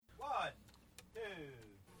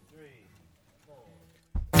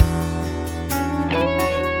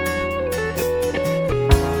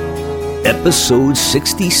episode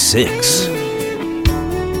 66.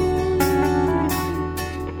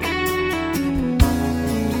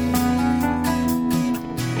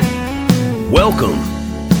 Welcome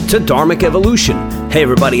to Dharmic Evolution. Hey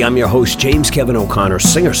everybody, I'm your host James Kevin O'Connor,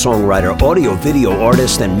 singer-songwriter, audio-video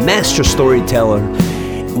artist, and master storyteller.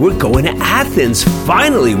 We're going to Athens.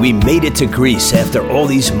 Finally, we made it to Greece after all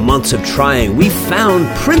these months of trying. We found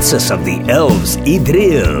Princess of the Elves,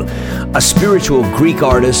 Idril, a spiritual Greek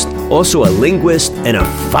artist, also a linguist, and a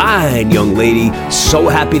fine young lady. So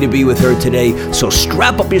happy to be with her today. So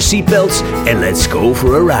strap up your seatbelts and let's go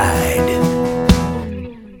for a ride.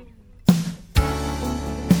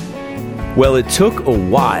 Well, it took a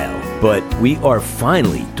while, but we are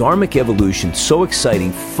finally, Dharmic Evolution, so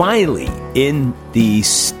exciting, finally in the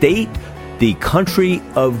state, the country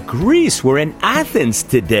of Greece. We're in Athens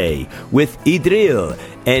today with Idril,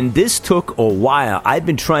 and this took a while. I've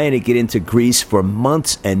been trying to get into Greece for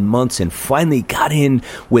months and months and finally got in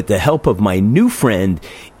with the help of my new friend,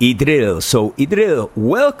 Idril. So, Idril,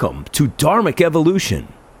 welcome to Dharmic Evolution.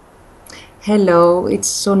 Hello, it's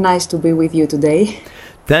so nice to be with you today.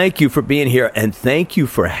 Thank you for being here, and thank you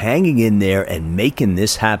for hanging in there and making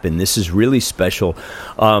this happen. This is really special.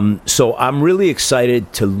 So I'm really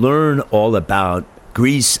excited to learn all about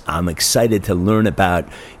Greece. I'm excited to learn about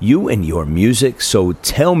you and your music. So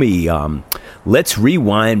tell me, let's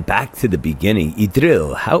rewind back to the beginning.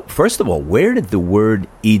 Idril, first of all, where did the word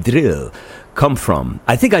Idril come from?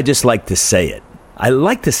 I think I just like to say it. I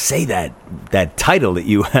like to say that title that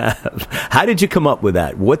you have. How did you come up with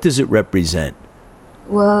that? What does it represent?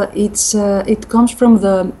 Well, it comes from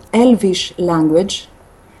the Elvish language,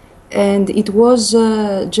 and it was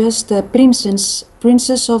just a princess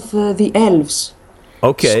of the Elves.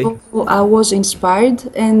 Okay. So I was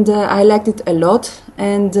inspired, and I liked it a lot.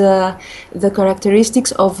 And the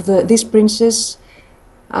characteristics of this princess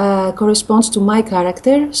corresponds to my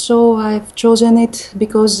character. So I've chosen it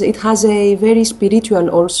because it has a very spiritual,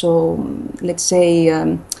 also, let's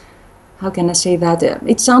say. How can I say that?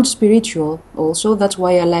 It sounds spiritual also. That's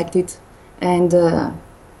why I liked it. And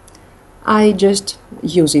I just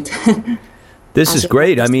use it. This is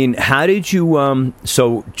great. I mean, how did you...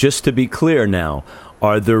 so just to be clear now,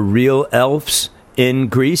 are there real elves in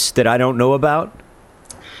Greece that I don't know about?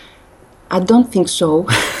 I don't think so.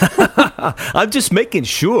 I'm just making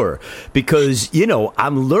sure because,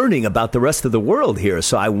 I'm learning about the rest of the world here.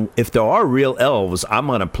 So if there are real elves,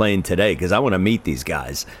 I'm on a plane today because I want to meet these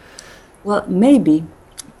guys. Well, maybe.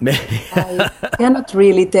 I cannot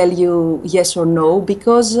really tell you yes or no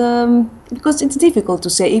because it's difficult to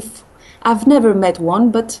say. If I've never met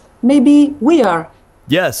one, but maybe we are.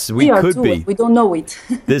 Yes, we could too, be. We don't know it.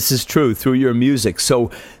 This is true through your music.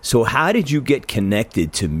 So how did you get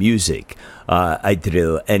connected to music,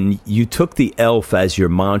 Idril? And you took the elf as your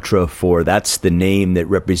mantra that's the name that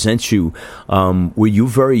represents you. Were you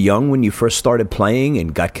very young when you first started playing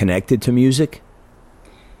and got connected to music?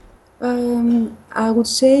 I would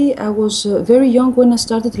say I was very young when I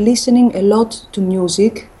started listening a lot to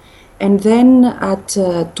music. And then at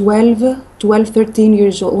 13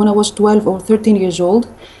 years old, when I was 12 or 13 years old,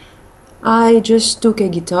 I just took a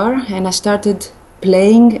guitar and I started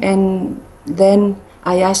playing. And then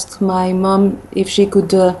I asked my mom if she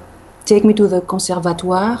could take me to the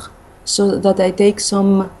conservatoire so that I take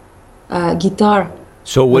some guitar.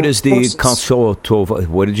 So what is the conservatoire?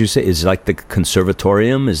 What did you say? Is it like the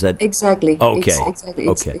conservatorium? Is that exactly? Okay. Exactly.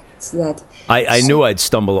 Okay. It's that. I knew I'd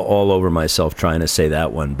stumble all over myself trying to say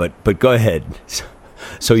that one, but go ahead.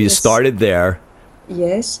 So you started there.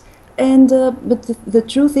 Yes, and but the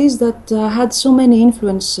truth is that I had so many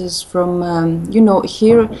influences from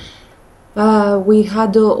here. We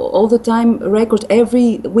had all the time records.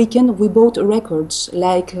 Every weekend we bought records.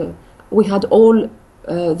 Like we had all.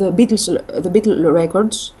 The Beatles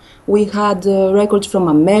records. We had records from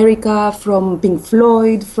America, from Pink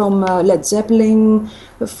Floyd, from Led Zeppelin,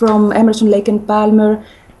 from Emerson, Lake and Palmer.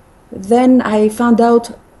 Then I found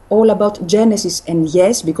out all about Genesis and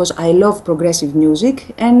Yes, because I love progressive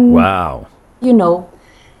music. And wow,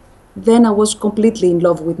 then I was completely in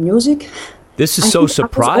love with music. This is so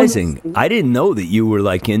surprising. I didn't know that you were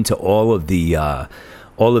like into all of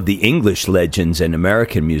the English legends and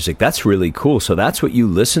American music. That's really cool. So that's what you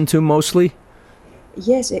listen to mostly?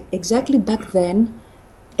 Yes, exactly. Back then,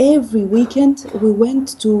 every weekend we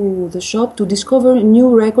went to the shop to discover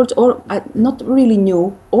new records, or not really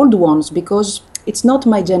new, old ones, because it's not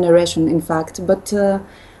my generation, in fact. But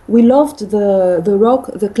we loved the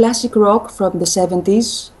rock, the classic rock from the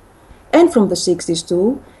 70s and from the 60s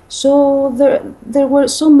too. So there were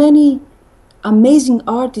so many amazing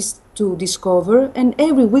artists to discover, and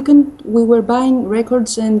every weekend we were buying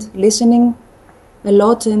records and listening a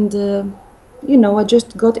lot, and I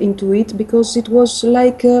just got into it because it was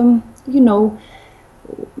like,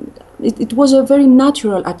 it was a very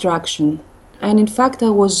natural attraction. And in fact, I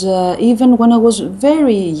was, even when I was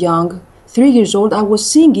very young, 3 years old, I was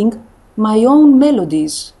singing my own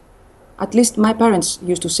melodies. At least my parents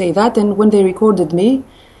used to say that, and when they recorded me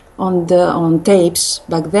on tapes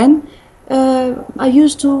back then, I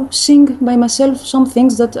used to sing by myself some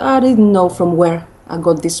things that I didn't know from where I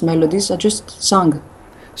got these melodies. I just sang.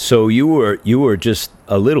 So you were just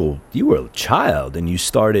you were a child, and you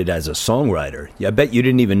started as a songwriter. I bet you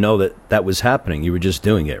didn't even know that was happening. You were just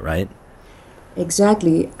doing it, right?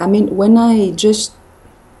 Exactly. I mean, when I just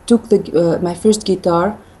took my first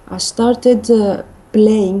guitar, I started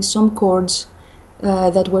playing some chords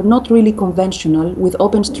that were not really conventional, with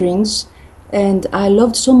open strings, and I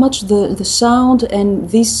loved so much the sound and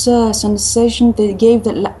this sensation they gave,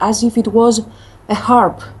 as if it was a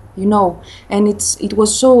harp, and it was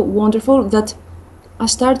so wonderful that I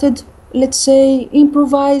started, let's say,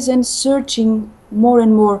 improvise and searching more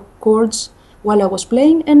and more chords while I was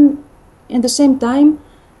playing, and at the same time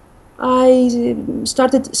I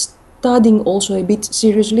started studying also a bit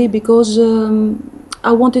seriously, because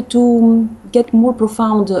I wanted to get more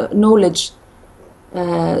profound knowledge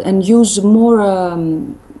and use more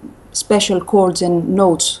special chords and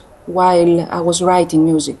notes while I was writing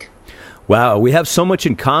music. Wow, we have so much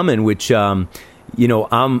in common, which, I'm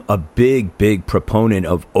a big proponent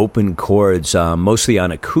of open chords, mostly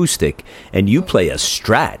on acoustic, and you play a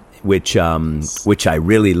Strat, which I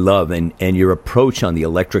really love, and your approach on the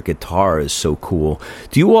electric guitar is so cool.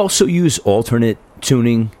 Do you also use alternate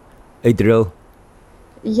tuning, Idril?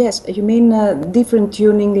 Yes, you mean different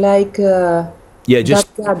tuning, like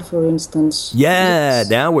just God, for instance. Yeah, yes.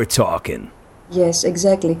 Now we're talking. Yes,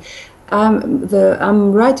 exactly.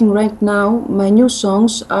 I'm writing right now. My new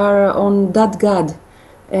songs are on that God,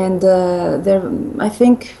 and I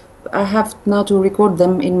think I have now to record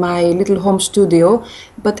them in my little home studio,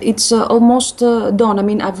 but it's almost done. I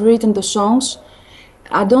mean, I've written the songs.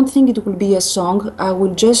 I don't think it will be a song. I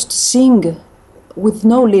will just sing with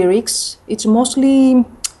no lyrics. It's mostly,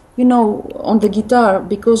 on the guitar,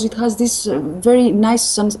 because it has this very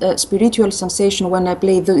nice spiritual sensation when I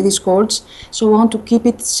play these chords. So I want to keep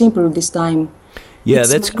it simple this time. Yeah,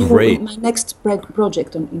 that's great. My next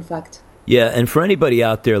project, in fact. Yeah, and for anybody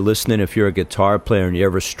out there listening, if you're a guitar player and you're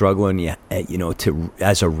ever struggling,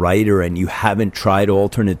 as a writer, and you haven't tried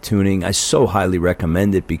alternate tuning, I so highly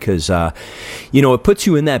recommend it, because, it puts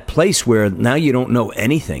you in that place where now you don't know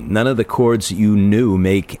anything. None of the chords you knew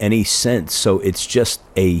make any sense. So it's just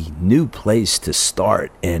a new place to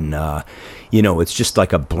start, and it's just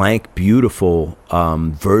like a blank, beautiful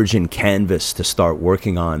virgin canvas to start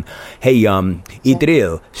working on. Hey,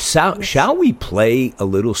 Idril, shall we play a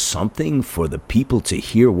little something for the people to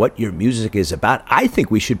hear what your music is about? I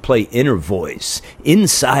think we should play Inner Voice,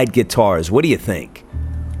 Inside Guitars. What do you think?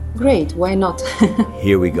 Great, why not?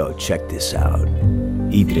 Here we go. Check this out.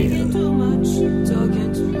 Idril.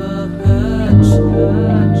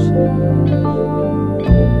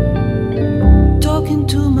 Talking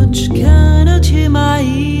too much, cannot hear my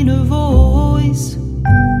inner voice.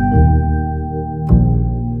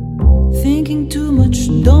 Thinking too much,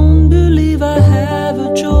 don't believe I have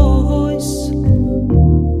a choice.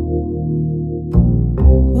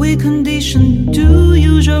 We conditioned to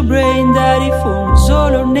use your brain that informs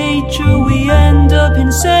all our nature. We end up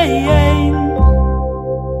insane.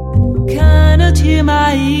 Cannot hear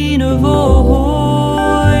my inner voice.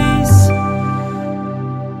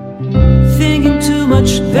 Thinking too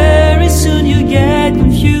much, very soon you get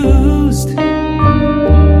confused.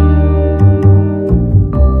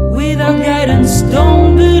 Without guidance,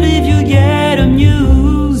 don't believe you get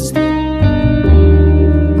amused.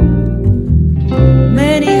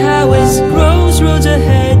 Many highways, crossroads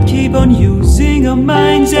ahead, keep on using our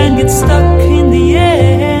minds and get stuck in the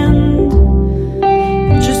end.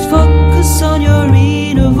 Just focus on your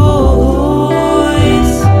inner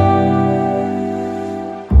voice.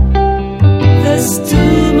 There's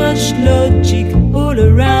too much logic all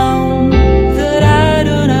around that I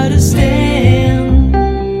don't understand.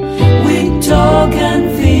 We talk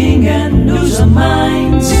and think and lose our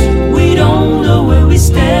minds. We don't know where we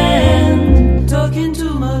stand. Talking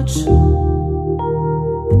too much,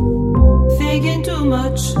 thinking too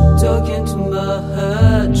much, talking too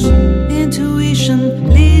much. Intuition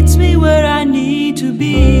leads me where I need to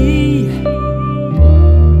be.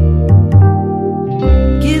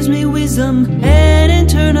 Gives me wisdom and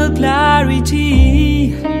internal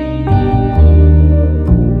clarity.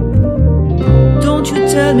 Don't you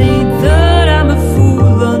tell me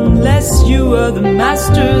you are the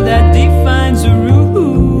master that defines the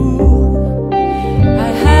rule. I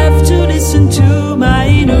have to listen to my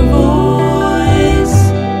inner voice.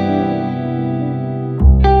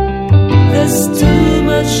 There's too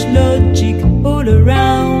much logic all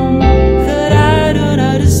around that I don't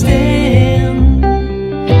understand.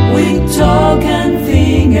 We talk and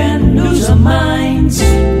think and lose our minds.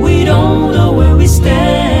 We don't know where we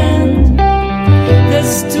stand.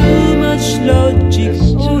 There's too much logic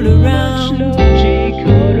all around.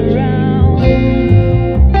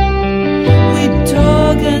 We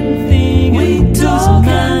talk and think and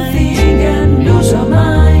lose our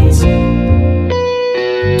minds.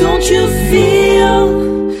 Don't you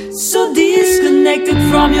feel so disconnected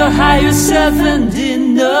from your higher self and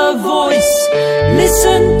inner voice?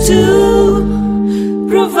 Listen to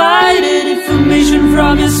provided information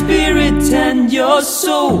from your spirit and your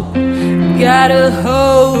soul. Gotta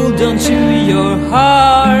hold on to your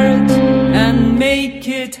heart and make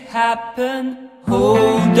it happen.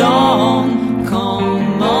 Hold on,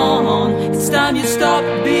 come on. It's time you stop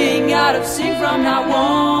being out of sync from now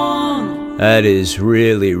on. That is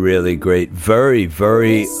really, really great. Very,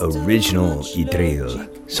 very original, Idril.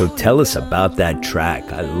 So tell us about that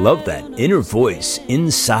track. I love that inner voice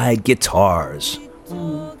inside guitars.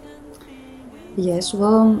 Yes,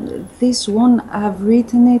 well, this one I've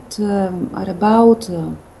written it at about,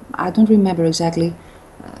 I don't remember exactly,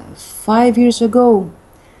 5 years ago.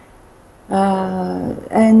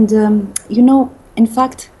 In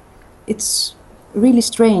fact, it's really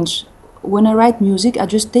strange. When I write music, I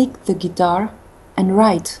just take the guitar and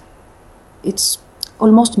write. It's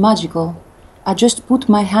almost magical. I just put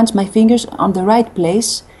my hands, my fingers on the right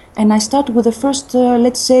place, and I start with the first,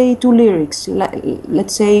 let's say, 2 lyrics.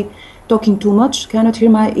 Let's say, talking too much, cannot hear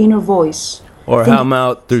my inner voice. Or how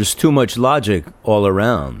about there's too much logic all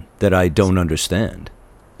around that I don't understand?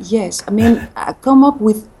 Yes, I mean, I come up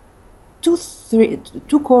with 2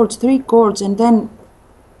 chords, 3 chords, and then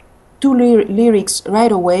 2 lyrics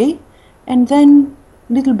right away, and then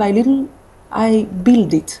little by little I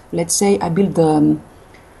build it. Let's say I build the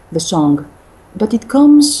song. But it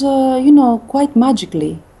comes, quite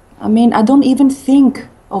magically. I mean, I don't even think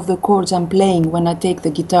of the chords I'm playing when I take the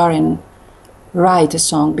guitar and write a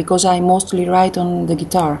song, because I mostly write on the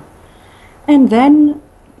guitar. And then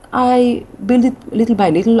I build it little by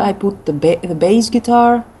little. I put the bass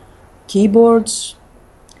guitar, keyboards.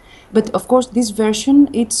 But of course, this version,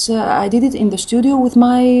 I did it in the studio with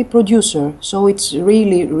my producer, so it's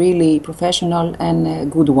really, really professional and a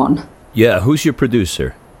good one. Yeah, who's your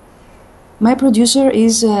producer? My producer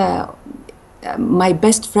is my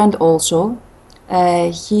best friend also.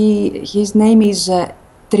 His name is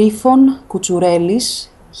Trifon Koutsourellis.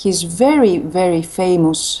 He's very, very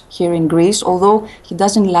famous here in Greece, although he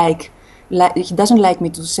doesn't like me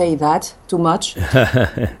to say that too much.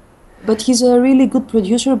 But he's a really good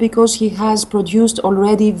producer because he has produced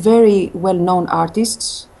already very well-known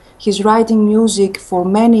artists. He's writing music for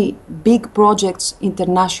many big projects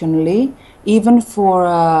internationally, even for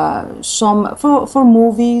for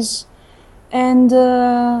movies, and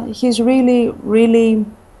he's really, really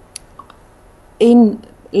in,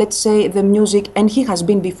 let's say, the music, and he has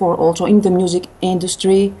been before also in the music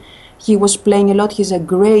industry. He was playing a lot. He's a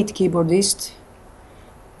great keyboardist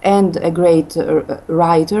and a great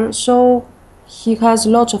writer, so he has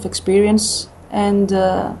lots of experience. And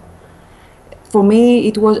for me,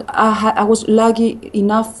 it was I was lucky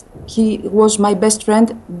enough. He was my best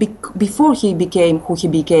friend before he became who he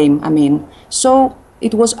became. I mean, so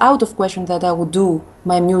it was out of question that I would do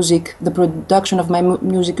my music, the production of my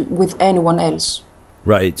music, with anyone else.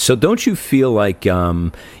 Right. So don't you feel like,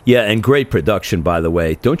 and great production, by the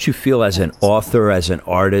way, don't you feel as an author, as an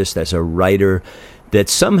artist, as a writer, that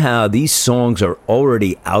somehow these songs are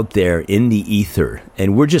already out there in the ether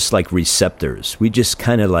and we're just like receptors? We just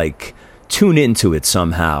kind of like tune into it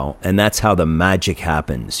somehow, and that's how the magic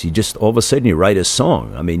happens. You just, all of a sudden, you write a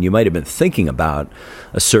song. I mean, you might have been thinking about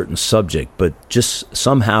a certain subject, but just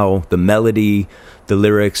somehow the melody, the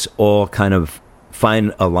lyrics all kind of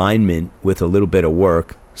find alignment with a little bit of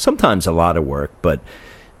work, sometimes a lot of work, but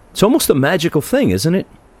it's almost a magical thing, isn't it?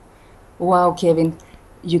 Wow, Kevin,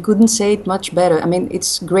 you couldn't say it much better. I mean,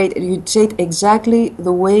 it's great. You say it exactly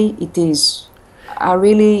the way it is. I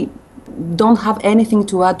really don't have anything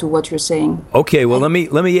to add to what you're saying. Okay, well, let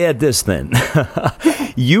me add this then.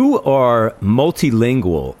 You are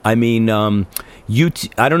multilingual. I mean,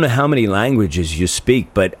 I don't know how many languages you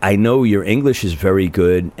speak, but I know your English is very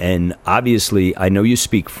good, and obviously I know you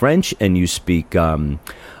speak French and you speak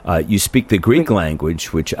the Greek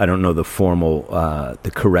language, which I don't know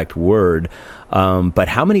the correct word. But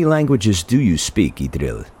how many languages do you speak,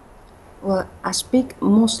 Idril? Well, I speak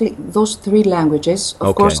mostly those three languages. Of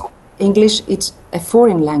Okay. course, English it's a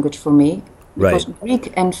foreign language for me because Right.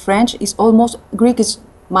 Greek and French is almost Greek is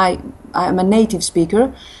I'm a native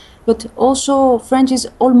speaker, but also French is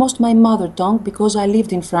almost my mother tongue because I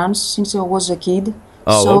lived in France since I was a kid.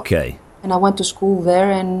 Oh, So okay. and I went to school there,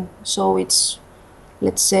 and so it's,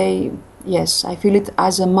 let's say, yes, I feel it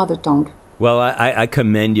as a mother tongue. Well, I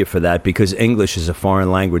commend you for that because English is a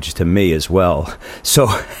foreign language to me as well. So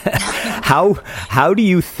how do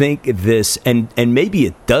you think this, and maybe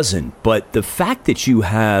it doesn't, but the fact that you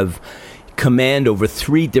have command over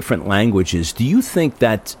three different languages, do you think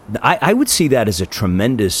that, I would see that as a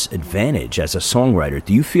tremendous advantage as a songwriter.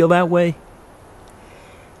 Do you feel that way?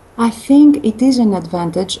 I think it is an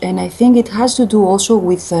advantage, and I think it has to do also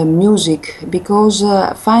with music, because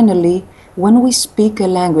finally, when we speak a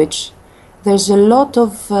language, there's a lot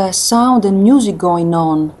of sound and music going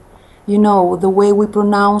on. You know, the way we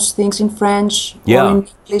pronounce things in French Yeah. or in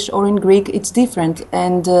English or in Greek, it's different.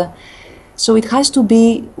 And so it has to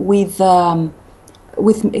be with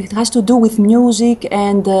it has to do with music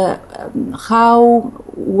and how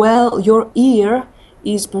well your ear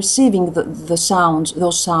is perceiving the sounds,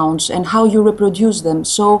 those sounds, and how you reproduce them.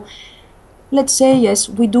 So let's say, yes,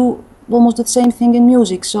 we do almost the same thing in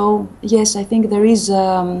music. So yes, I think there is,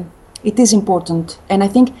 it is important. And I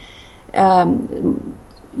think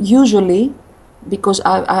usually, because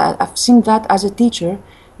I've seen that as a teacher,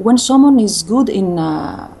 when someone is good in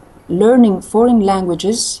learning foreign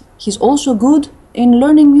languages, he's also good in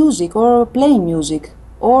learning music or playing music,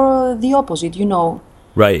 or the opposite, you know.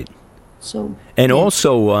 Right. So, And yeah.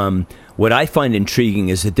 also, what I find intriguing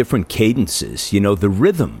is the different cadences, you know, the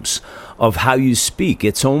rhythms of how you speak.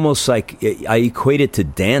 It's almost like, I equate it to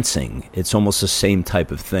dancing. It's almost the same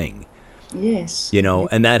type of thing, Yes. you know,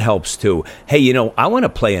 and that helps too. Hey, you know, I want to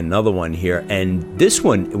play another one here. And this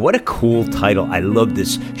one, what a cool title. I love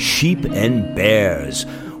this, Sheep and Bears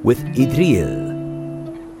with Idril.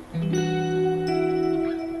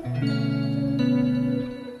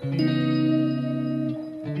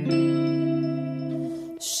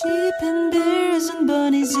 Sheep and bears and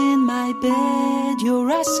bunnies in my bed.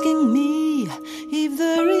 You're asking me if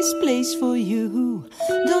there is place for you.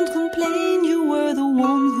 Don't complain, you were the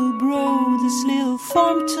one who brought this little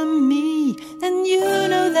farm to me. And you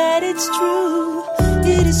know that it's true.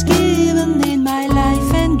 It is given in my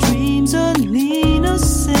life and dreams an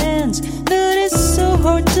innocence that is so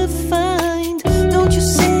hard to find. Don't you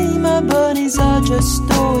say my bunnies are just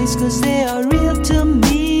toys, 'cause they are real to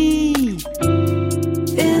me.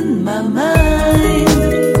 In my mind,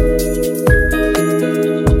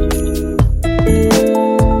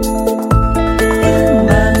 in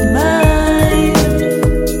my mind,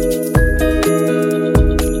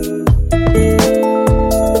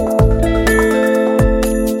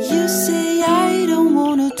 you say I don't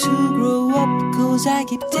want her to grow up, 'cause I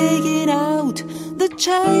keep taking out the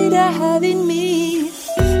child I have in me.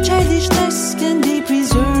 Childishness can be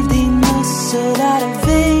preserved in us, so that a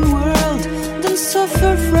vain world don't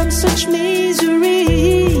suffer from such misery.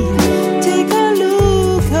 Take a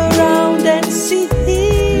look around and see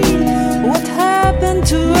what happened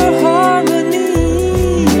to our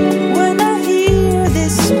harmony. When I hear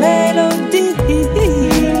this melody,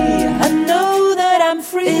 I know that I'm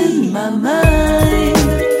free. In my mind,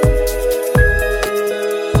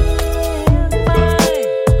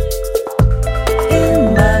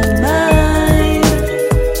 in my mind,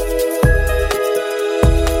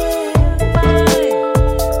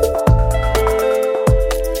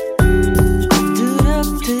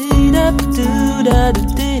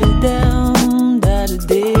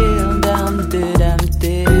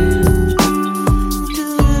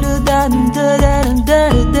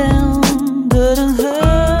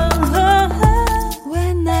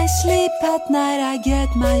 when I sleep at night, I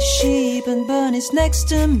get my sheep and bunnies next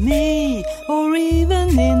to me, or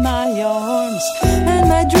even in my arms, and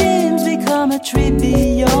my dreams become a trip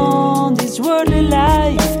beyond this worldly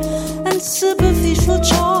life and superficial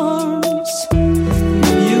charms.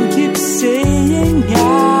 You keep saying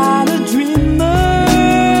I'm a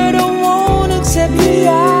dreamer, don't want to accept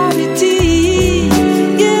reality.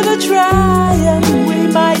 Give a try and we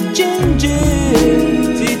might change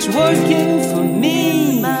it. It's working for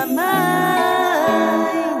me. My mind.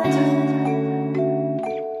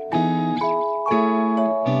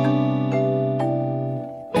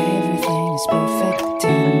 Everything is perfect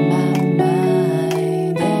in my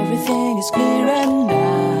mind. Everything is clear and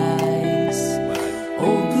nice.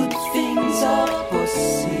 All good things are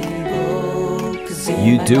possible. 'Cause in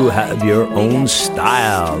You my do mind, have your we own got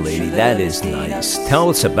style, lady. That is nice. Tell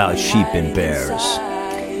us about Sheep and Bears.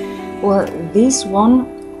 Well, this one,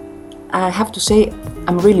 I have to say,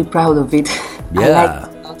 I'm really proud of it. I like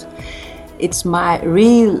it a lot. It's my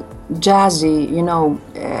real jazzy,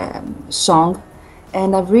 song.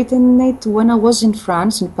 And I've written it when I was in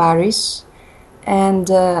France, in Paris. And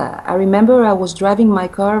I remember I was driving my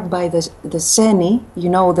car by the Seine,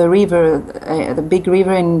 the river, the big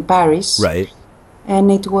river in Paris. Right.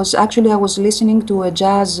 And it was actually, I was listening to a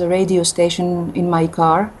jazz radio station in my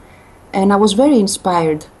car. And I was very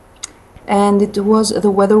inspired. And the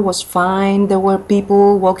weather was fine. There were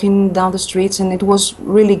people walking down the streets, and it was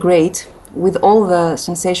really great with all the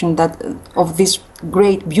sensation of this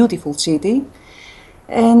great, beautiful city.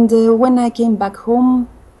 And when I came back home,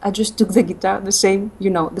 I just took the guitar, the same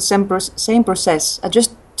process. I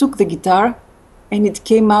just took the guitar, and it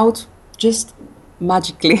came out just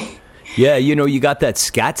magically. Yeah, you got that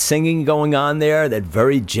scat singing going on there, that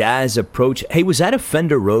very jazz approach. Hey, was that a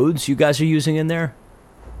Fender Rhodes you guys are using in there?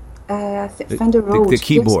 Fender Rhodes. The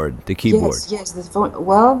keyboard. Yes. The keyboard. Yes.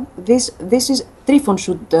 This is Trifon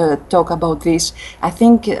should talk about this. I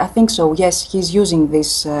think so. Yes, he's using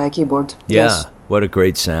this keyboard. Yeah. Yes. What a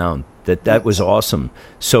great sound. That was awesome.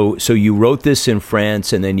 So you wrote this in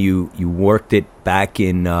France, and then you worked it back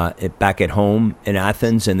at home in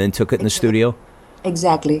Athens, and then took it in the studio.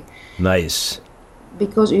 Exactly. Nice.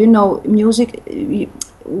 Because music,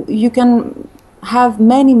 you can have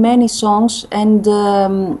many songs, and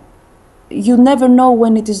you never know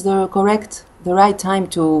when it is the right time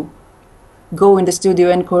to go in the studio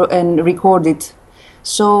and record it.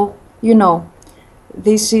 So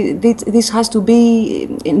this has to be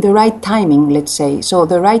in the right timing, let's say. So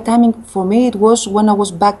the right timing for me, it was when I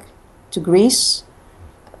was back to Greece,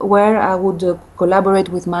 where I would collaborate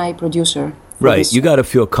with my producer. Right, you got to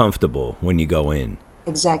feel comfortable when you go in.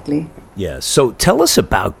 Exactly. Yeah, so tell us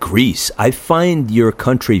about Greece. I find your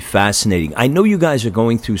country fascinating. I know you guys are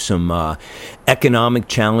going through some economic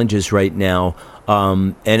challenges right now.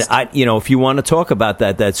 And if you want to talk about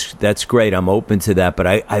that, that's great. I'm open to that. But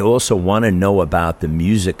I also want to know about the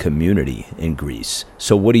music community in Greece.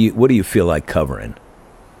 So what do you feel like covering?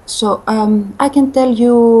 So I can tell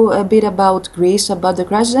you a bit about Greece, about the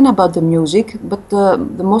crisis, and about the music. But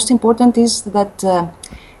the most important is that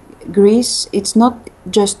Greece, it's not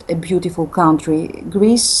just a beautiful country.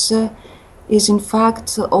 Greece is in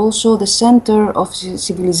fact also the center of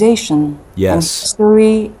civilization. Yes. And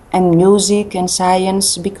history and music and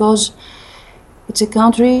science, because it's a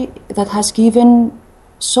country that has given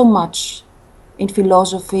so much in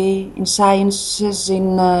philosophy, in sciences,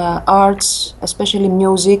 in arts, especially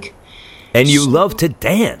music. And you love to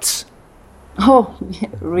dance. Oh, yeah,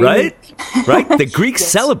 really? Right? The Greeks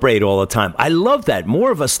Yes. celebrate all the time. I love that.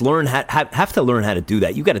 More of us have to learn how to do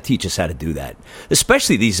that. You got to teach us how to do that.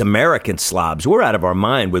 Especially these American slobs. We're out of our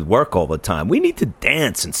mind with work all the time. We need to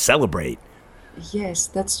dance and celebrate. Yes,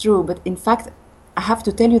 that's true. But in fact, I have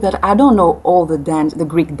to tell you that I don't know all the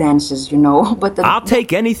Greek dances, but I'll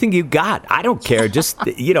take anything you got. I don't care. Just,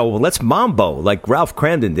 let's mambo like Ralph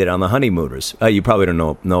Cramden did on The Honeymooners. You probably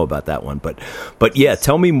don't know about that one. But yeah,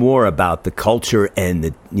 tell me more about the culture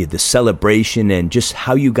and the celebration and just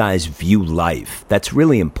how you guys view life. That's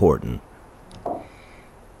really important.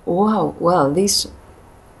 Wow. Well, this,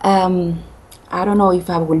 I don't know if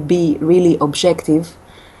I will be really objective,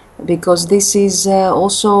 because this is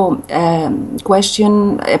also a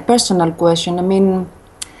personal question. I mean,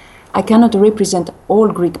 I cannot represent all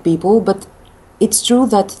Greek people, but it's true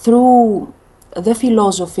that through the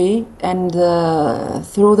philosophy and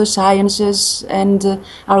through the sciences and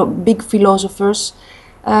our big philosophers,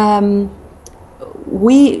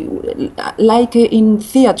 we, like in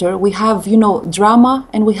theater, we have, drama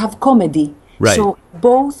and we have comedy. Right. So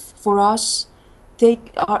both for us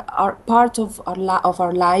are part of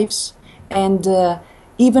our lives, and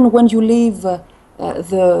even when you live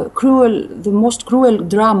the most cruel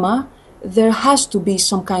drama, there has to be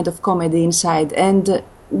some kind of comedy inside, and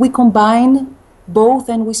we combine both,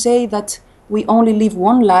 and we say that we only live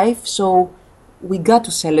one life, so we got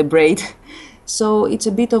to celebrate. So it's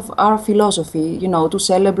a bit of our philosophy, to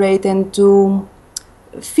celebrate and to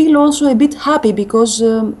feel also a bit happy, because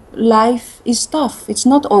life is tough. It's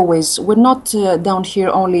not always, we're not down here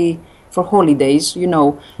only for holidays,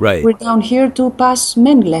 Right. We're down here to pass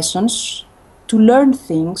many lessons, to learn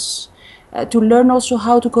things, to learn also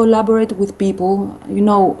how to collaborate with people.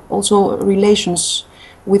 Also relations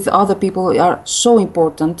with other people are so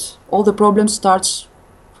important. All the problems starts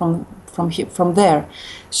from there.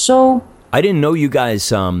 So I didn't know you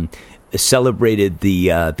guys celebrated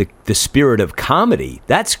the spirit of comedy.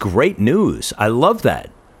 That's great news. I love that.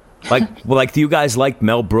 Like, do you guys like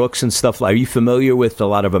Mel Brooks and stuff? Are you familiar with a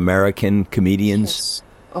lot of American comedians?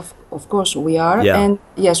 Of course we are, Yeah. and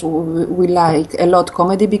yes, we like a lot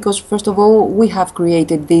comedy because first of all we have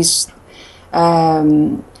created this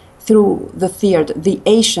through the theater, the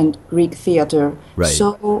ancient Greek theater. Right.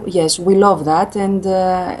 So yes, we love that, and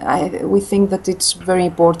we think that it's very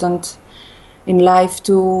important in life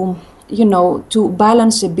to to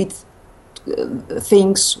balance a bit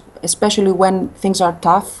things, especially when things are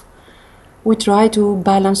tough. We try to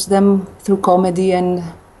balance them through comedy and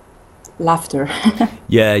laughter.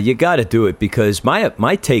 Yeah, you got to do it because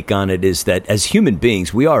my take on it is that as human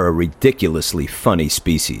beings, we are a ridiculously funny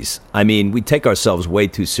species. I mean, we take ourselves way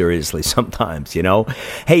too seriously sometimes, you know?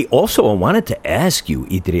 Hey, also, I wanted to ask you,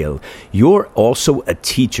 Idril, you're also a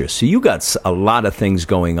teacher, so you got a lot of things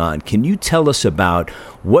going on. Can you tell us about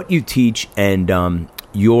what you teach and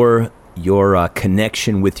your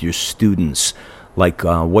connection with your students? Like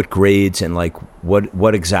what grades and like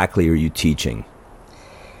what exactly are you teaching?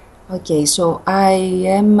 Okay, so I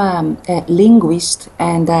am a linguist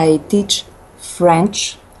and I teach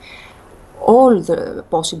French, all the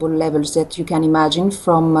possible levels that you can imagine,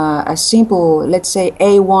 from a simple, let's say,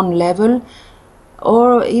 A1 level,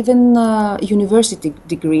 or even university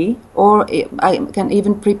degree, or I can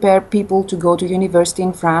even prepare people to go to university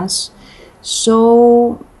in France.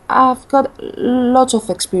 So I've got lots of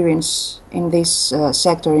experience in this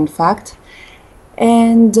sector, in fact,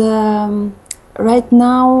 and right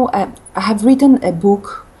now, I have written a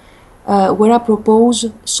book where I propose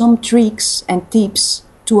some tricks and tips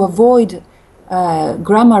to avoid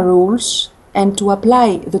grammar rules and to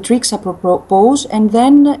apply the tricks I propose, and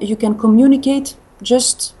then you can communicate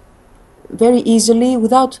just very easily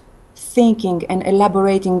without thinking and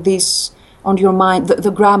elaborating this on your mind,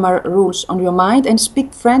 the grammar rules on your mind, and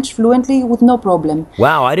speak French fluently with no problem.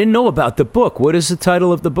 Wow, I didn't know about the book. What is the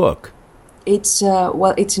title of the book? It's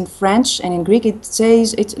it's in French, and in Greek it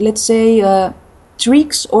says, let's say,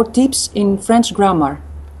 tricks or tips in French grammar.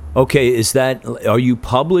 Okay, are you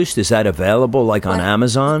published? Is that available like on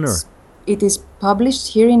Amazon or? It is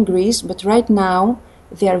published here in Greece, but right now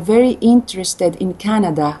they are very interested in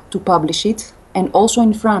Canada to publish it, and also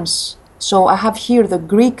in France. So I have here the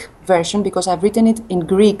Greek version because I've written it in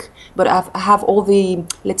Greek, but I have all the,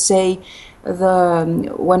 let's say,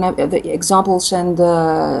 the examples, and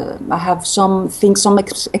I have some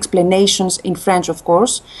explanations in French, of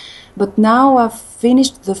course. But now I've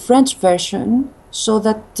finished the French version so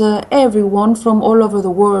that everyone from all over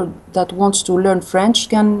the world that wants to learn French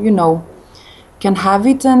can have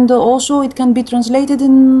it, and also it can be translated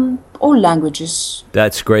in all languages.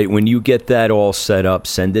 That's great. When you get that all set up,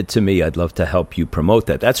 send it to me. I'd love to help you promote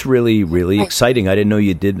that. That's really, really exciting. I didn't know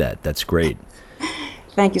you did that. That's great.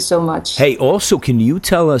 Thank you so much. Hey, also, can you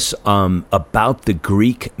tell us about the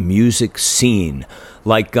Greek music scene?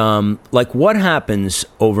 Like what happens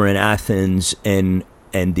over in Athens and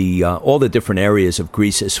the all the different areas of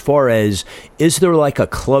Greece, as far as, is there like a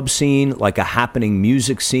club scene, like a happening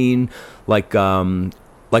music scene? Like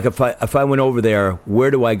if I went over there,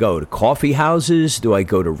 where do I go? To coffee houses? Do I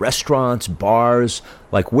go to restaurants, bars?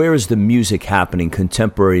 Like, where is the music happening,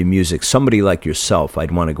 contemporary music? Somebody like yourself,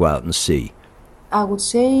 I'd want to go out and see. I would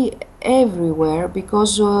say everywhere,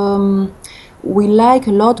 because we like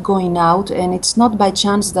a lot going out, and it's not by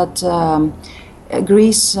chance that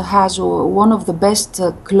Greece has one of the best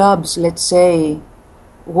clubs, let's say,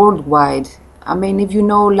 worldwide. I mean, if you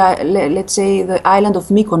know, let's say, the island of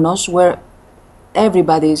Mykonos, where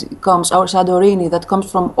everybody comes, or Santorini, that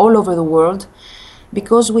comes from all over the world,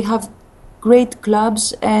 because we have great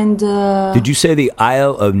clubs. And did you say the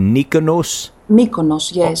Isle of Mykonos?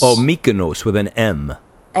 Mykonos, yes. Oh, Mykonos with an M.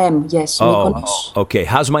 M, yes, Mykonos. Oh, okay.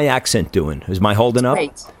 How's my accent doing? Is my holding up?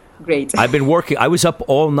 Great. I've been working. I was up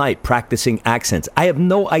all night practicing accents. I have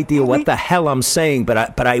no idea what the hell I'm saying,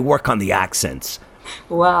 but I work on the accents.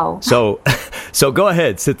 Wow. So go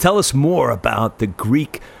ahead. So tell us more about the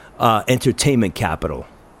Greek entertainment capital.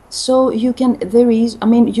 So you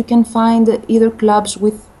can find either clubs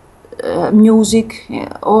with music,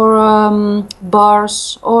 or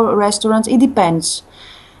bars or restaurants. It depends,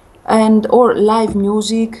 or live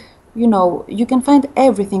music. You can find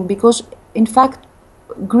everything, because in fact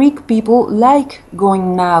Greek people like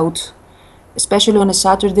going out, especially on a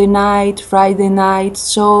Saturday night, Friday night.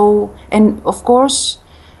 So, and of course,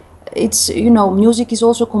 it's, music is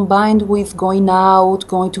also combined with going out,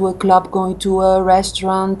 going to a club, going to a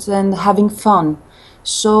restaurant, and having fun.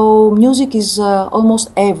 So music is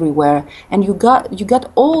almost everywhere, and you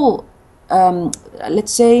got all,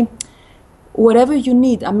 let's say, whatever you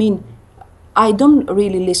need. I mean, I don't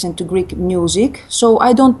really listen to Greek music, so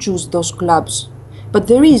I don't choose those clubs. But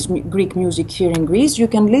there is Greek music here in Greece. You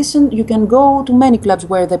can listen, you can go to many clubs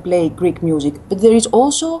where they play Greek music. But there is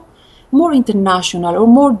also more international or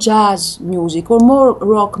more jazz music or more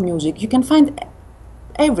rock music. You can find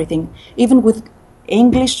everything, even with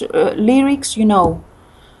English lyrics, you know.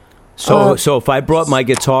 So if I brought my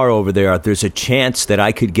guitar over there, there's a chance that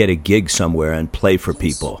I could get a gig somewhere and play for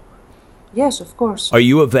people. Yes, of course. Are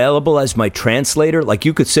you available as my translator? Like,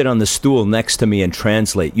 you could sit on the stool next to me and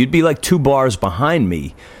translate. You'd be like 2 bars behind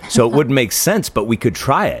me, so it wouldn't make sense, but we could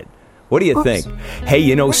try it. What do you think? Hey,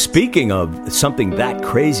 you know, speaking of something that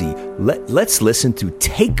crazy, let's listen to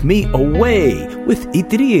Take Me Away with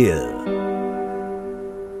Idril.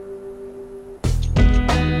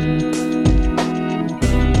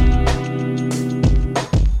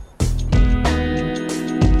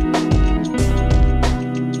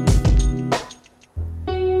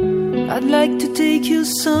 I'd like to take you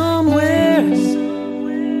somewhere.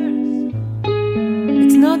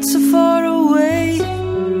 It's not so far away.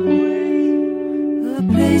 A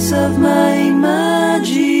place of my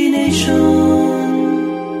imagination.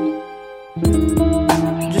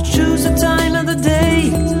 Just choose the time of the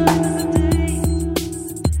day.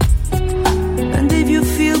 And if you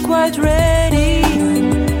feel quite ready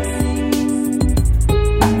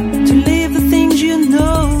to leave the things you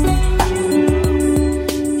know,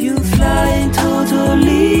 in total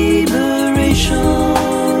liberation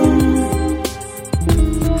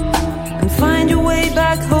and find your way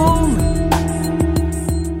back home.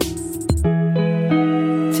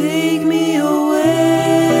 Take me away,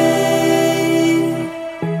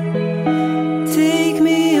 take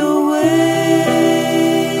me away.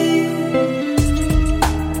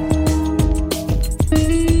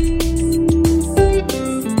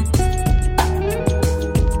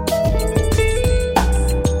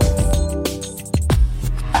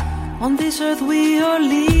 On this earth we are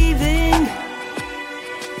living,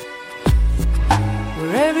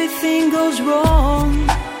 where everything goes wrong.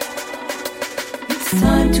 It's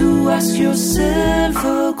time to ask yourself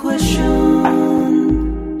a question.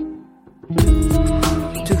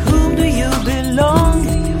 To whom do you belong?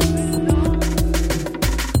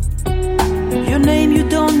 Your name you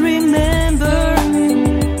don't remember.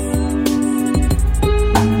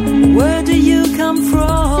 Where do you come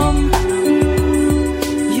from?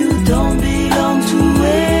 Don't belong to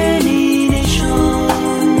any nation.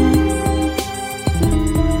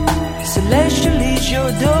 Celestial is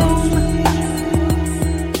your dome.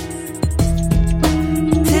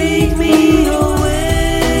 Take me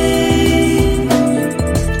away,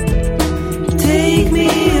 take me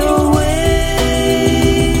away,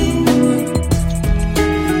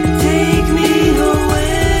 take me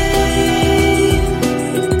away,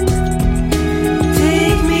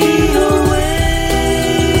 take me away.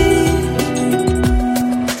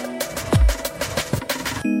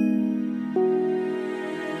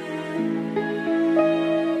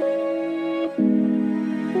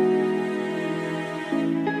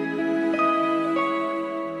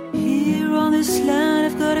 Here on this land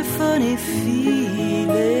I've got a funny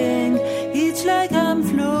feeling. It's like I'm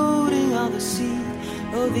floating on the sea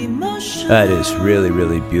of emotion. That is really,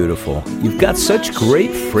 really beautiful. You've got such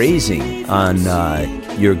great phrasing on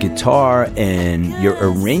your guitar, and your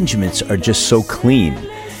arrangements are just so clean.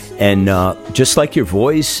 And just like your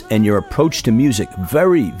voice and your approach to music,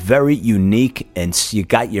 very, very unique. And you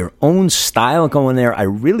got your own style going there. I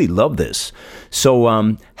really love this. So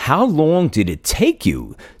how long did it take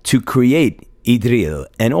you to create Idril?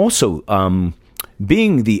 And also,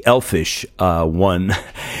 being the elfish one,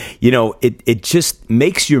 you know, it just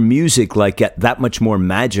makes your music like that much more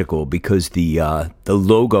magical, because the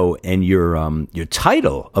logo and your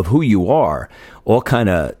title of who you are all kind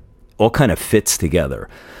of fits together.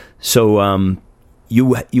 So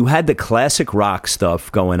you had the classic rock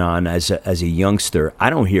stuff going on as a youngster.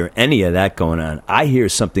 I don't hear any of that going on. I hear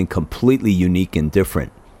something completely unique and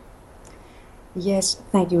different. Yes,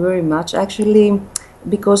 thank you very much. Actually,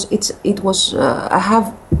 because I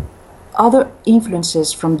have other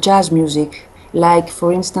influences from jazz music. Like,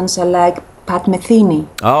 for instance, I like Pat Metheny.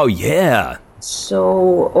 Oh yeah.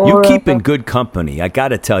 So you keep in good company, I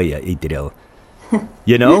gotta tell you, Idril.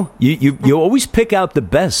 You know, you always pick out the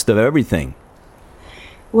best of everything.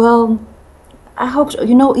 Well, I hope so.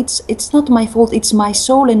 You know, it's not my fault. It's my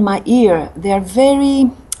soul and my ear. They are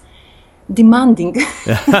very demanding.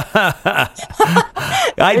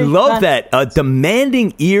 I love that. A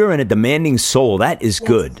demanding ear and a demanding soul. That is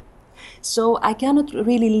good. So I cannot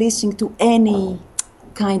really listen to any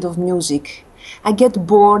kind of music. I get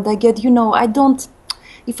bored. I get,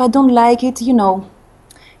 if I don't like it,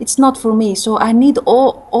 it's not for me. So I need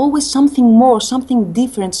always something more, something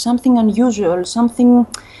different, something unusual, something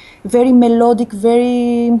very melodic,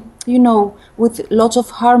 very, with lots of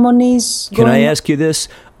harmonies. Can I ask you this?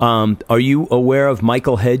 Are you aware of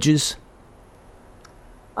Michael Hedges?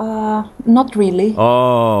 Not really.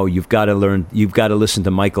 Oh, you've got to listen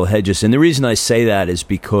to Michael Hedges. And the reason I say that is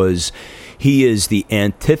because he is the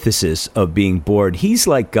antithesis of being bored. He's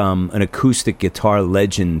like an acoustic guitar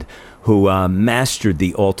legend who mastered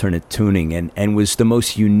the alternate tuning and was the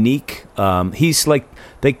most unique. He's like,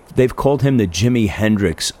 they've called him the Jimi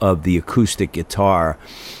Hendrix of the acoustic guitar.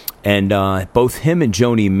 And both him and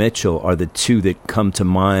Joni Mitchell are the two that come to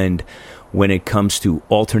mind when it comes to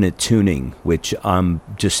alternate tuning, which I'm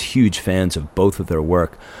just huge fans of both of their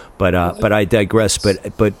work. But I digress.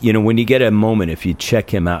 But when you get a moment, if you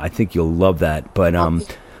check him out, I think you'll love that.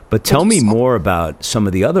 But tell me more about some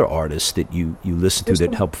of the other artists that you listen to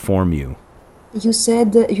that help form you. You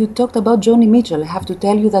said you talked about Joni Mitchell. I have to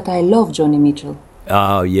tell you that I love Joni Mitchell.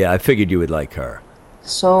 Oh yeah, I figured you would like her.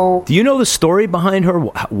 So, do you know the story behind her?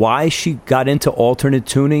 Why she got into alternate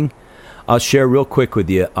tuning? I'll share real quick with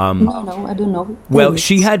you. No, I don't know. Well,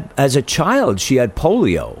 as a child, she had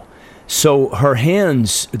polio. So her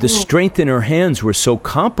hands, the strength in her hands were so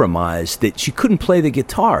compromised that she couldn't play the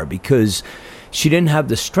guitar because she didn't have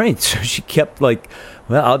the strength. So she kept like,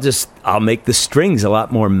 well, I'll make the strings a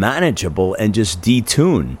lot more manageable and just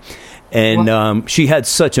detune. And she had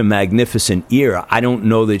such a magnificent ear. I don't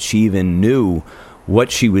know that she even knew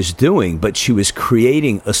what she was doing, but she was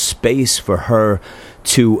creating a space for her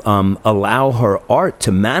to allow her art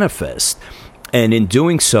to manifest. And in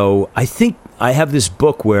doing so, I think I have this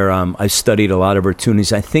book where I studied a lot of her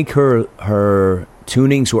tunings. I think her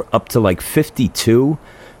tunings were up to like 52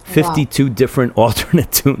 different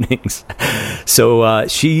alternate tunings. So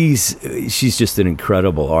she's just an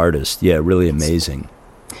incredible artist. Yeah, really amazing.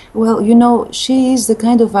 Well, she is the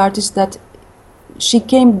kind of artist that she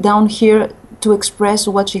came down here to express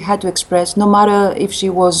what she had to express, no matter if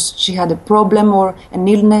she had a problem or an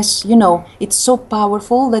illness. It's so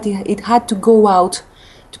powerful that it had to go out,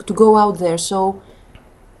 to go out there. So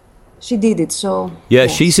she did it. So yeah,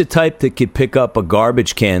 she's a type that could pick up a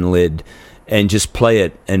garbage can lid and just play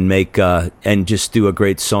it and make and just do a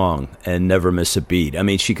great song and never miss a beat. I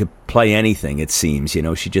mean, she could play anything, it seems.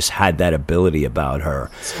 She just had that ability about her.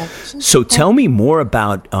 So tell me more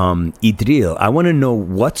about Idril. I want to know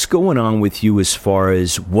what's going on with you as far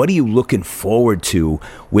as what are you looking forward to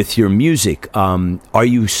with your music? Are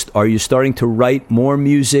you starting to write more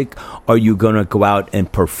music? Are you going to go out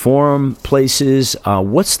and perform places?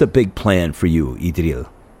 What's the big plan for you, Idril?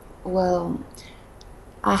 Well,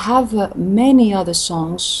 I have many other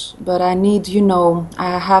songs, but I need,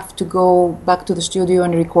 I have to go back to the studio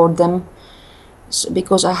and record them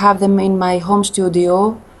because I have them in my home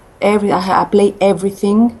studio. I play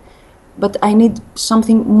everything, but I need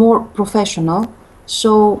something more professional.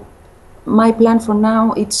 So my plan for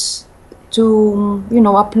now is to,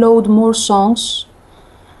 upload more songs.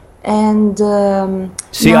 And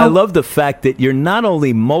see, I love the fact that you're not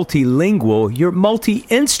only multilingual, you're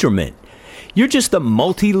multi-instrument. You're just a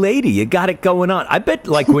multi-lady. You got it going on. I bet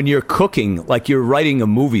like when you're cooking, like you're writing a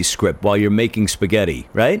movie script while you're making spaghetti,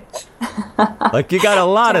 right? Like you got a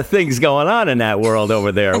lot of things going on in that world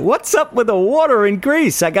over there. What's up with the water in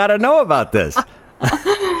Greece? I got to know about this.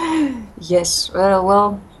 Yes.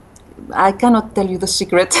 Well, I cannot tell you the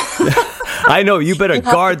secret. I know. You better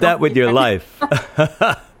guard that with your life.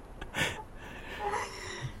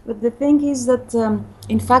 But the thing is that,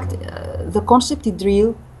 in fact, the concept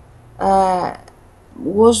Idril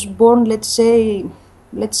was born, let's say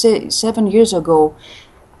 7 years ago.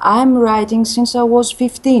 I'm writing since I was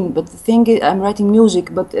 15, but the thing is, I'm writing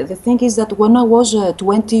music, but the thing is that when I was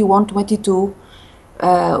 21, 22,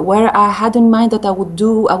 where I had in mind that I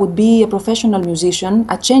would be a professional musician,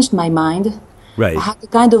 I changed my mind. Right. I had a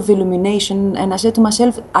kind of illumination, and I said to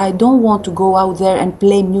myself, I don't want to go out there and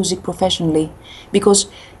play music professionally, because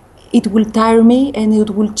it will tire me and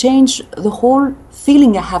it will change the whole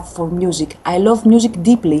feeling I have for music. I love music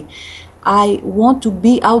deeply. I want to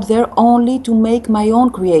be out there only to make my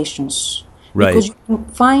own creations. Right. Because you can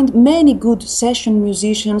find many good session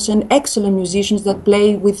musicians and excellent musicians that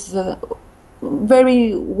play with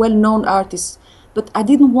very well-known artists. But I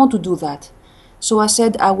didn't want to do that. So I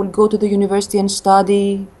said I will go to the university and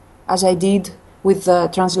study, as I did, with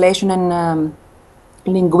translation and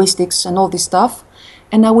linguistics and all this stuff.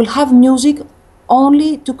 And I will have music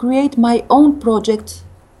only to create my own project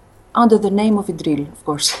under the name of Idril, of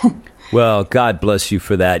course. Well, God bless you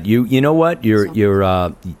for that. You know what?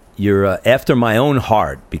 you're after my own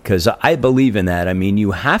heart, because I believe in that. I mean,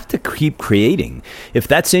 you have to keep creating. If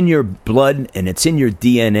that's in your blood and it's in your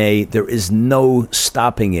DNA, there is no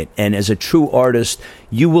stopping it. And as a true artist,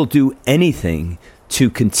 you will do anything to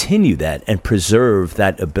continue that and preserve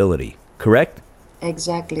that ability. Correct?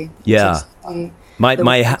 Exactly. Yeah. Exactly.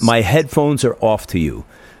 My headphones are off to you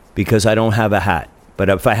because I don't have a hat. But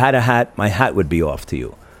if I had a hat, my hat would be off to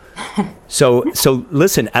you. So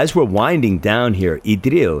listen, as we're winding down here,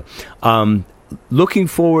 Idril, looking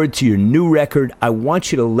forward to your new record. I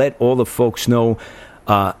want you to let all the folks know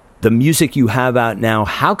the music you have out now.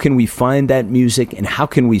 How can we find that music, and how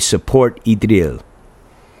can we support Idril?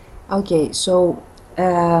 Okay, so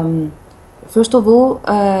first of all,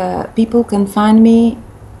 people can find me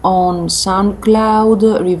on SoundCloud,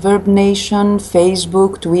 Reverb Nation,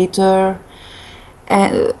 Facebook, Twitter,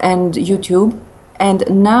 and YouTube. And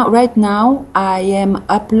right now, I am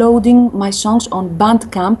uploading my songs on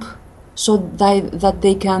Bandcamp so that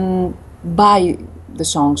they can buy the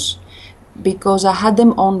songs, because I had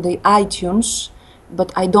them on the iTunes,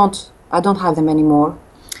 but I don't have them anymore.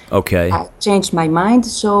 Okay. I changed my mind,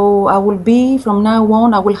 so I will be, from now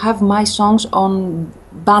on, I will have my songs on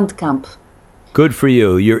Bandcamp. Good for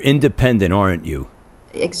you. You're independent, aren't you?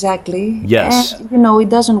 Exactly. Yes. And, it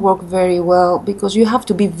doesn't work very well because you have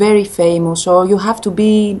to be very famous, or you have to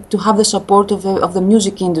have the support of the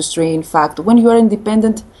music industry. In fact, when you are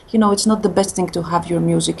independent, it's not the best thing to have your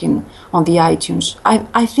music on the iTunes.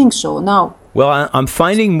 I think so now. Well, I'm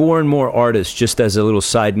finding more and more artists, just as a little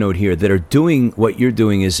side note here, that are doing what you're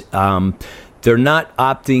doing. Is they're not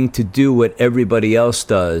opting to do what everybody else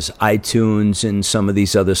does, iTunes and some of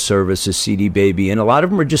these other services, CD Baby, and a lot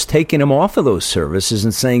of them are just taking them off of those services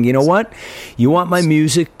and saying, you know what, you want my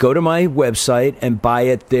music, go to my website and buy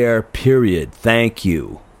it there, period. Thank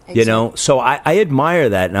you. Exactly. So I admire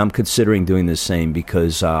that, and I'm considering doing the same,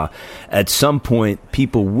 because at some point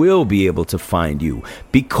people will be able to find you,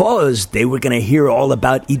 because they were going to hear all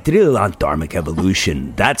about Idril on Dharmic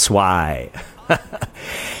Evolution. That's why.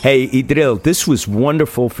 Hey, Idril, this was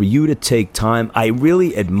wonderful for you to take time. I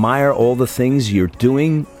really admire all the things you're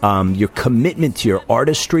doing, your commitment to your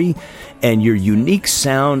artistry and your unique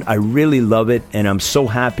sound. I really love it, and I'm so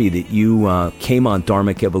happy that you came on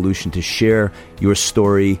Dharmic Evolution to share your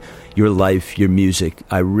story, your life, your music.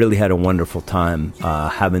 I really had a wonderful time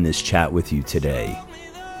having this chat with you today.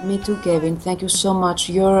 Me too, Kevin. Thank you so much.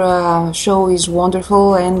 Your show is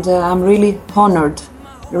wonderful, and I'm really honored.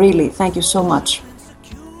 Really, thank you so much.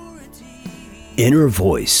 Inner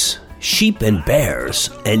Voice, Sheep and Bears,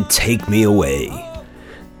 and Take Me Away.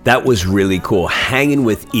 That was really cool. Hanging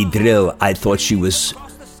with Idril, I thought she was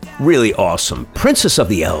really awesome. Princess of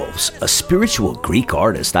the Elves, a spiritual Greek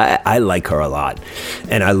artist. I like her a lot,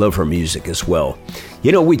 and I love her music as well.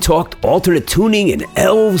 We talked alternate tuning and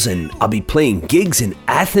elves, and I'll be playing gigs in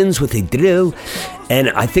Athens with Idril, and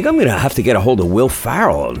I think I'm going to have to get a hold of Will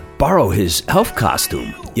Farrell and borrow his elf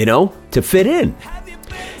costume, to fit in.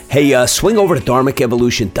 Hey, swing over to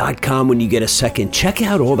dharmicevolution.com when you get a second. Check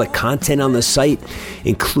out all the content on the site,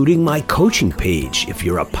 including my coaching page. If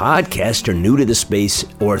you're a podcaster new to the space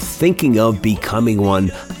or thinking of becoming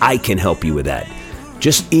one, I can help you with that.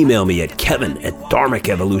 Just email me at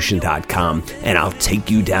kevin@dharmicevolution.com, and I'll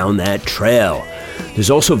take you down that trail. There's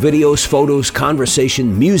also videos, photos,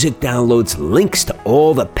 conversation, music downloads, links to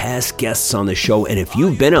all the past guests on the show. And if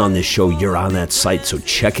you've been on this show, you're on that site, so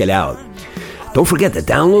check it out. Don't forget, the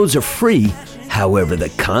downloads are free. However, the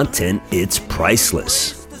content, it's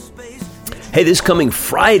priceless. Hey, this coming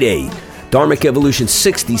Friday, Dharmic Evolution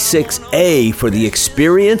 66A for the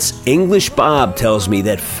experience. English Bob tells me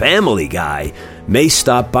that Family Guy may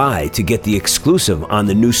stop by to get the exclusive on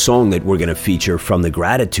the new song that we're going to feature from the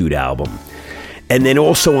Gratitude album. And then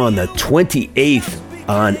also on the 28th,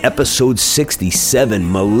 on episode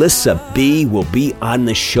 67, Melissa B will be on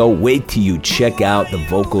the show. Wait till you check out the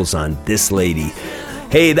vocals on this lady.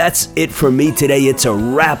 Hey, that's it for me today. It's a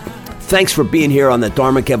wrap. Thanks for being here on the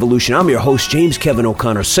Dharmic Evolution. I'm your host, James Kevin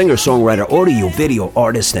O'Connor, singer, songwriter, audio, video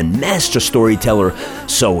artist, and master storyteller.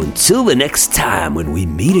 So until the next time when we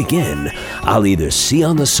meet again, I'll either see you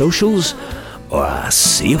on the socials or I'll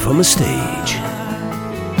see you from the stage.